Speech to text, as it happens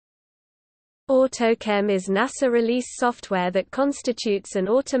Autochem is NASA release software that constitutes an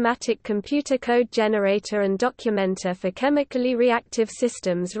automatic computer code generator and documenter for chemically reactive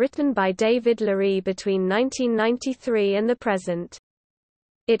systems written by David Lurie between 1993 and the present.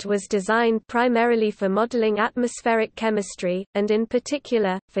 It was designed primarily for modeling atmospheric chemistry, and in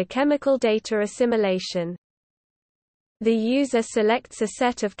particular, for chemical data assimilation. The user selects a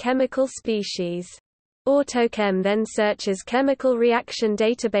set of chemical species. Autochem then searches chemical reaction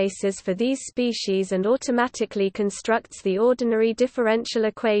databases for these species and automatically constructs the ordinary differential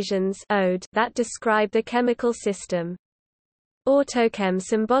equations that describe the chemical system. Autochem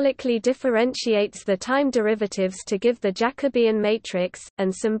symbolically differentiates the time derivatives to give the Jacobian matrix,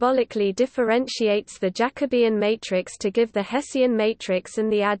 and symbolically differentiates the Jacobian matrix to give the Hessian matrix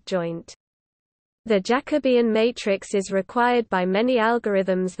and the adjoint. The Jacobian matrix is required by many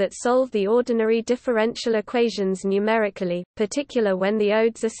algorithms that solve the ordinary differential equations numerically, particularly when the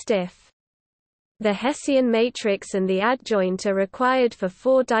odes are stiff. The Hessian matrix and the adjoint are required for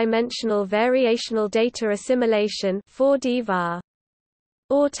four-dimensional variational data assimilation (4D-VAR).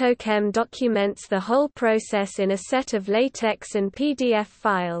 Autochem documents the whole process in a set of LaTeX and PDF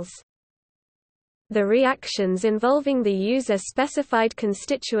files. The reactions involving the user-specified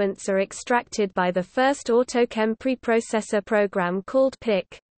constituents are extracted by the first Autochem preprocessor program called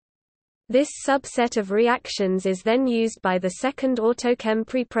PIC. This subset of reactions is then used by the second Autochem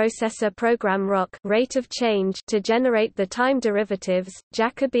preprocessor program ROC rate of change to generate the time derivatives,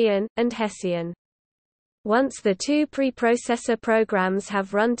 Jacobian, and Hessian. Once the two preprocessor programs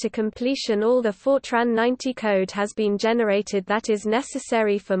have run to completion, all the Fortran 90 code has been generated that is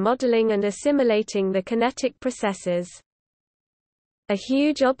necessary for modeling and assimilating the kinetic processes. A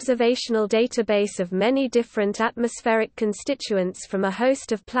huge observational database of many different atmospheric constituents from a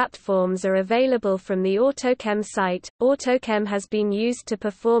host of platforms are available from the Autochem site. Autochem has been used to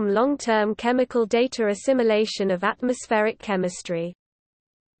perform long-term chemical data assimilation of atmospheric chemistry.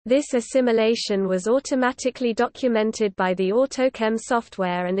 This assimilation was automatically documented by the Autochem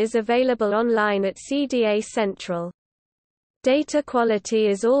software and is available online at CDA Central. Data quality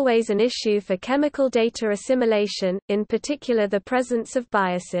is always an issue for chemical data assimilation, in particular the presence of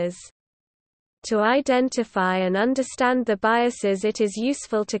biases. To identify and understand the biases, it is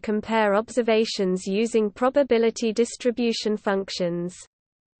useful to compare observations using probability distribution functions.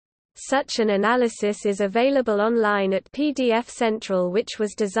 Such an analysis is available online at PDF Central, which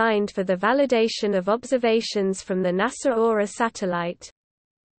was designed for the validation of observations from the NASA Aura satellite.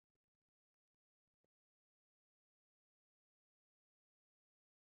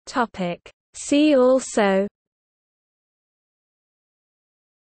 See also: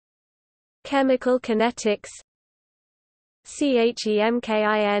 Chemical kinetics,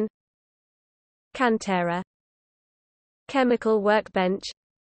 CHEMKIN, Cantera, Chemical workbench,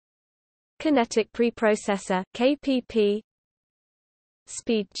 Kinetic preprocessor (KPP),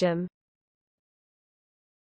 SpeedGem.